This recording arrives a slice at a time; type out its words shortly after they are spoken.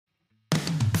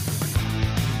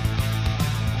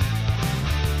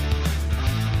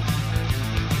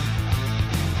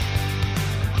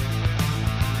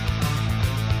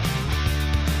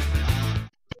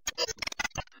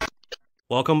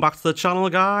Welcome back to the channel,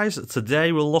 guys.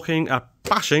 Today we're looking at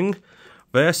bashing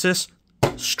versus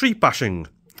street bashing.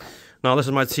 Now this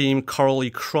is my team Coralie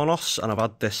Kronos, and I've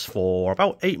had this for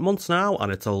about 8 months now,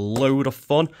 and it's a load of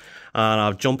fun. And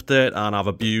I've jumped it, and I've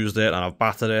abused it, and I've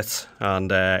battered it,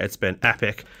 and it's been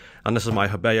epic. And this is my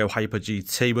Hobeo Hyper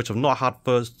GT, which I've not had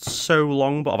for so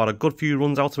long, but I've had a good few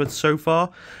runs out of it so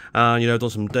far. And, you know, done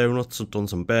some donuts, done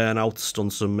some burnouts, done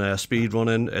some speed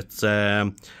running.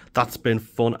 That's been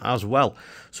fun as well.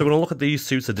 So we're going to look at these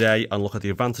two today and look at the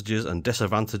advantages and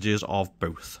disadvantages of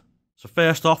both. So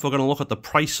first off, we're going to look at the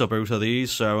price of both of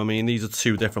these. So, I mean, these are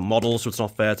two different models, so it's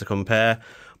not fair to compare.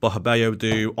 But Hobeo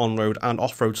do on-road and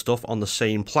off-road stuff on the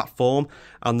same platform,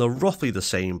 and they're roughly the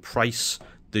same price.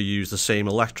 They use the same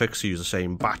electrics, they use the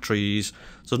same batteries,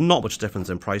 so there's not much difference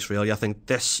in price really. I think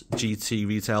this GT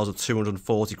retails at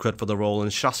 240 quid for the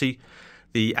Roland chassis.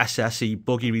 The SSE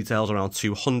buggy retails around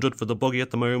 200 for the buggy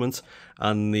at the moment,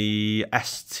 and the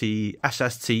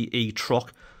SSTE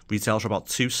truck retails for about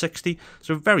 260,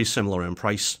 so very similar in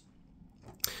price.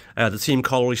 The Team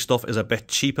Coralie stuff is a bit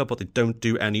cheaper, but they don't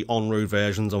do any on-road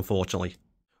versions, unfortunately.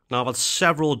 Now, I've had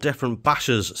several different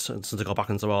bashes since I got back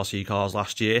into RC cars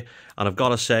last year, and I've got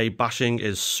to say, bashing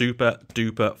is super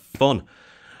duper fun.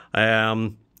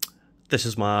 This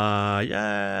is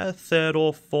my third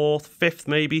or fourth, fifth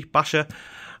maybe basher,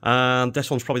 and this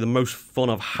one's probably the most fun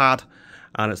I've had,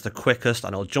 and it's the quickest,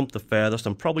 and it'll jump the furthest,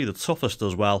 and probably the toughest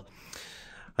as well.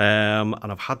 And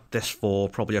I've had this for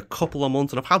probably a couple of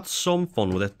months, and I've had some fun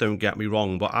with it, don't get me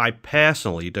wrong, but I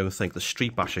personally don't think the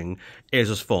street bashing is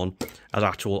as fun as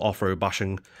actual off-road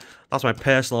bashing. That's my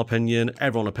personal opinion.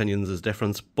 Everyone's opinions is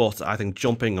different, but I think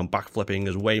jumping and backflipping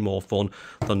is way more fun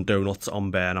than donuts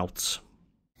on burnouts.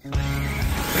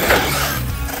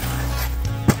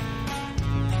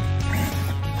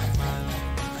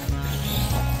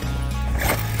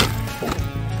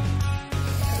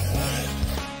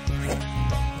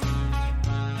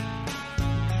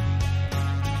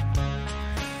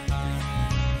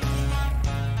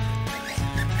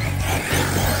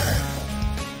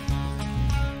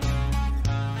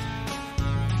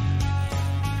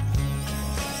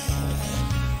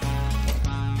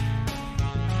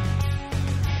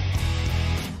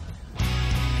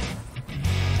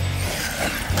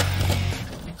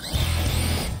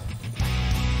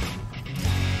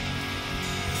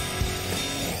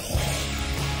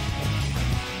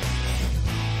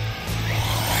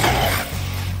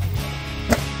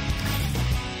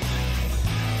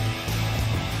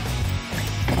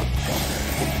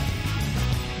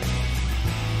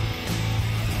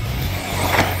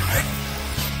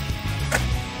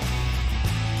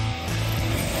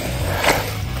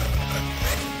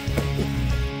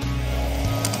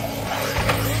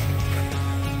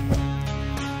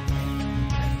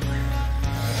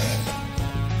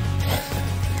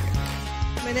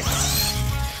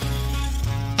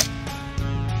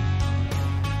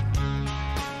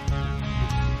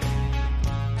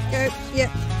 Go, yep.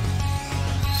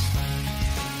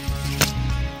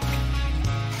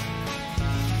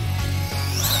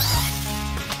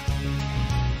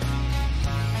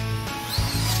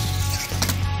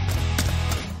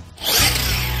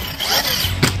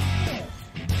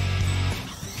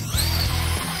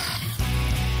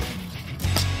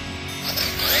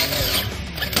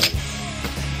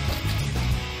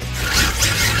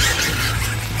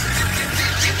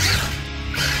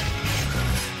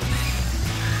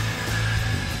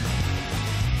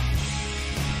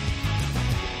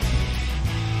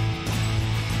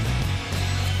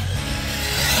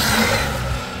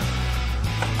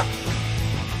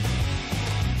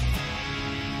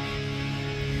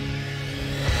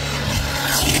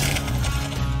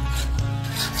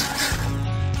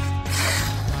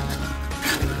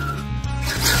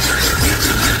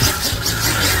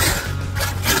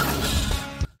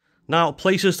 Now,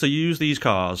 places to use these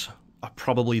cars are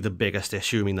probably the biggest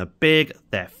issue. I mean, they're big,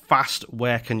 they're fast,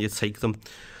 where can you take them?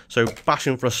 So,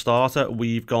 bashing for a starter,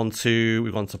 we've gone to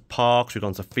parks, we've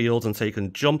gone to fields and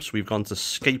taken jumps, we've gone to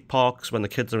skate parks when the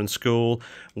kids are in school,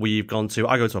 I go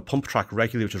to a pump track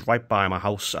regularly, which is right by my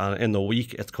house, and in the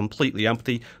week it's completely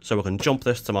empty, so I can jump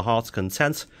this to my heart's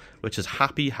content, which is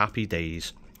happy, happy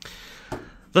days.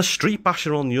 The street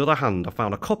basher, on the other hand, I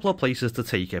found a couple of places to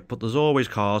take it, but there's always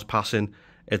cars passing.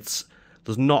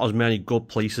 There's not as many good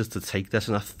places to take this,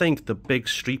 and I think the big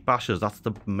street bashers, that's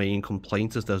the main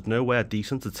complaint, is there's nowhere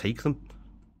decent to take them.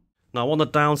 Now, one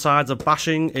of the downsides of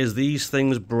bashing is these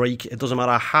things break. It doesn't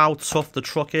matter how tough the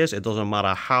truck is, it doesn't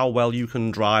matter how well you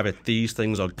can drive it, these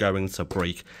things are going to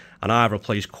break. And I've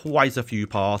replaced quite a few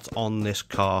parts on this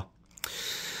car.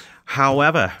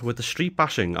 However, with the street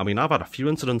bashing, I mean, I've had a few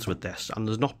incidents with this, and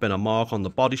there's not been a mark on the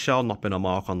body shell, not been a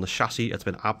mark on the chassis. It's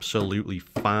been absolutely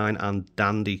fine and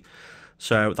dandy.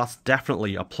 So that's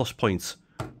definitely a plus point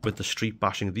with the street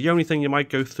bashing. The only thing you might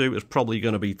go through is probably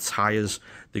going to be tyres.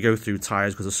 They go through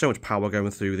tyres because there's so much power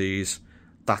going through these.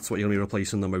 That's what you're going to be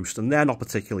replacing the most, and they're not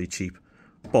particularly cheap.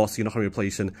 But you're not going to be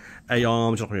replacing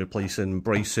A-arms, you're not going to be replacing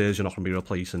braces, you're not going to be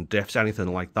replacing diffs,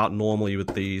 anything like that normally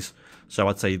with these. So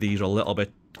I'd say these are a little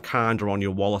bit kinder on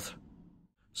your wallet.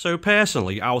 So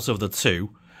personally, out of the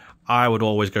two, I would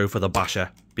always go for the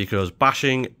basher, because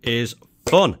bashing is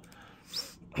fun.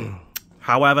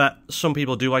 However, some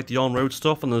people do like the on-road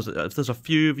stuff, and if there's a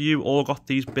few of you all got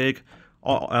these big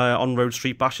on-road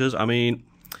street bashers, I mean,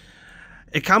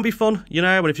 it can be fun, you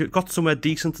know, and if you've got somewhere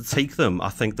decent to take them, I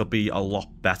think they'll be a lot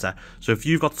better. So if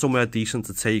you've got somewhere decent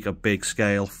to take a big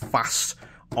scale, fast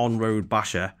on-road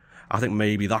basher, I think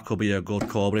maybe that could be a good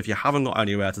call. But if you haven't got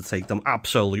anywhere to take them,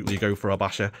 absolutely go for a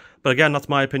basher. But again, that's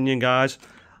my opinion, guys.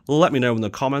 Let me know in the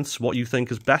comments what you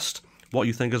think is best, what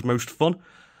you think is most fun.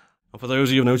 And for those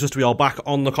of you who noticed, we are back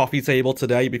on the coffee table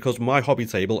today because my hobby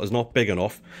table is not big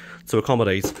enough to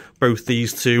accommodate both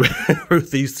these two,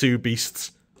 both these two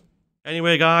beasts.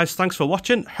 Anyway, guys, thanks for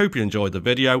watching. Hope you enjoyed the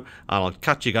video, and I'll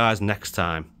catch you guys next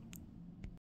time.